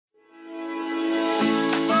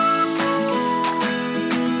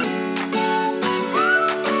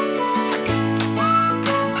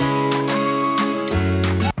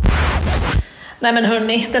Nej men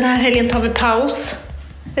hörni, den här helgen tar vi paus.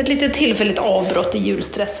 Ett litet tillfälligt avbrott i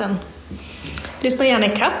julstressen. Lyssna gärna i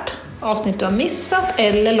kapp, avsnitt du har missat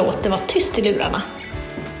eller låt det vara tyst i lurarna.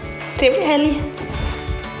 Trevlig helg!